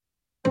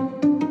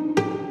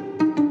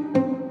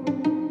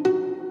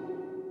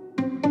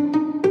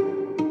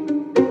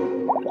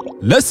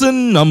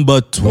Lesson number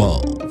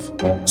 12.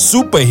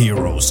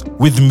 Superheroes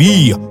with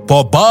me,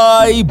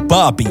 Bye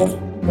Bobby.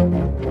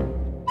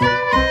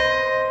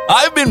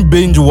 I've been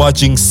binge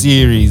watching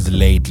series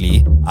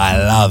lately. I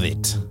love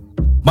it.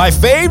 My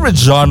favorite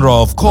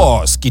genre, of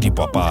course, Kitty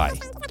Popeye.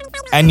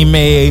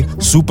 Anime,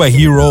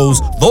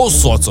 superheroes,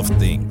 those sorts of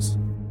things.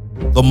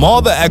 The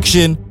more the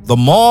action, the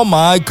more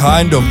my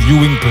kind of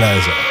viewing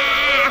pleasure.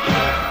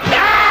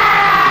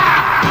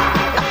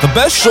 The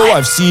best show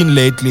I've seen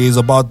lately is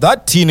about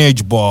that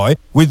teenage boy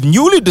with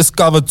newly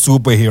discovered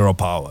superhero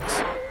powers.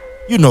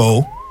 You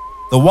know,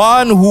 the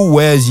one who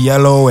wears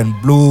yellow and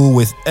blue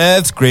with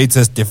Earth's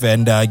greatest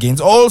defender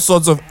against all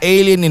sorts of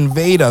alien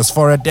invaders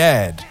for a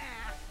dad.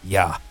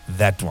 Yeah,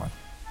 that one.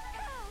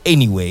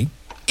 Anyway,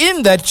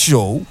 in that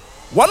show,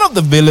 one of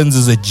the villains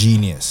is a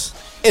genius,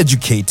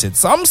 educated,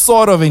 some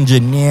sort of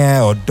engineer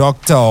or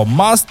doctor or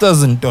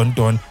masters in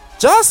Tonton,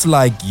 just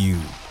like you.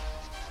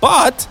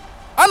 But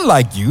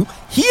unlike you,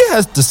 he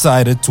has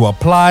decided to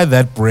apply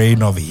that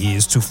brain of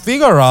his to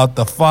figure out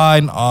the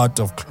fine art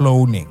of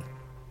cloning.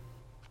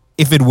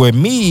 If it were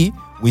me,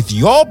 with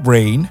your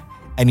brain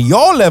and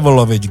your level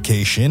of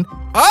education,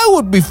 I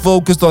would be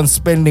focused on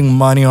spending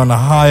money on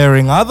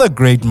hiring other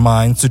great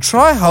minds to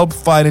try help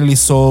finally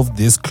solve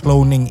this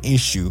cloning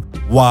issue.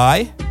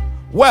 Why?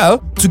 Well,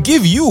 to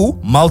give you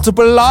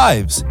multiple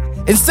lives,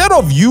 instead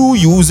of you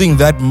using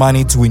that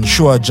money to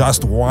ensure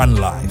just one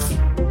life.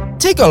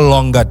 Take a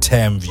longer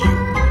term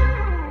view.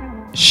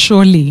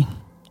 Surely,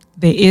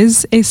 there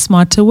is a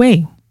smarter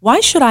way. Why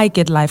should I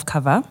get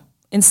LifeCover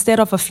instead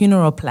of a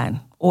funeral plan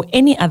or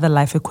any other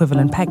life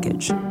equivalent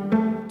package?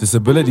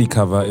 Disability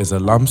cover is a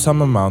lump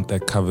sum amount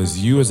that covers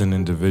you as an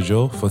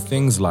individual for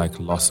things like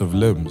loss of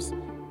limbs,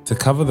 to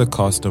cover the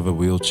cost of a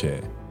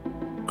wheelchair.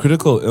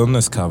 Critical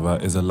illness cover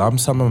is a lump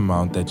sum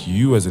amount that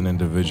you as an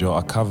individual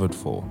are covered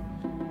for.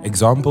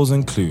 Examples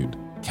include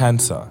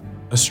cancer,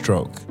 a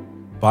stroke,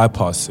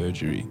 bypass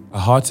surgery, a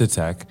heart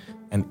attack,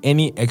 and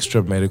any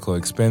extra medical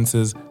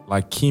expenses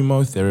like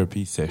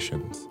chemotherapy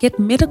sessions. Get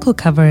medical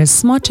cover as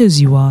smart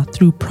as you are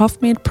through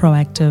ProfMed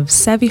Proactive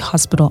Savvy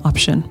Hospital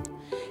option.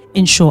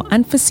 Ensure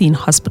unforeseen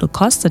hospital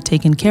costs are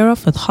taken care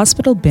of with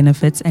hospital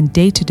benefits and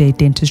day-to-day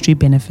dentistry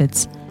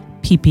benefits.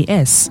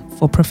 PPS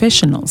for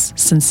professionals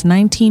since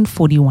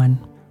 1941.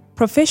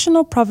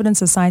 Professional Provident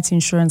Society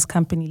Insurance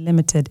Company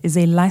Limited is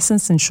a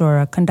licensed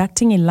insurer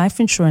conducting a life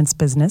insurance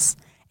business,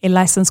 a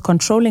licensed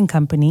controlling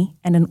company,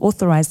 and an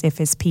authorized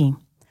FSP.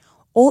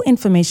 All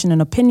information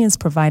and opinions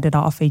provided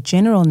are of a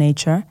general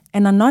nature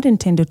and are not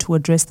intended to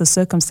address the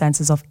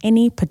circumstances of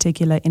any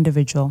particular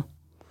individual.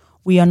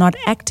 We are not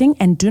acting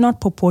and do not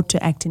purport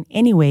to act in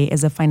any way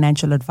as a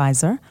financial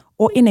advisor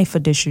or in a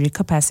fiduciary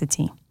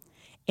capacity.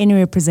 Any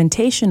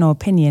representation or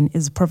opinion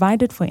is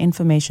provided for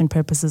information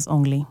purposes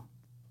only.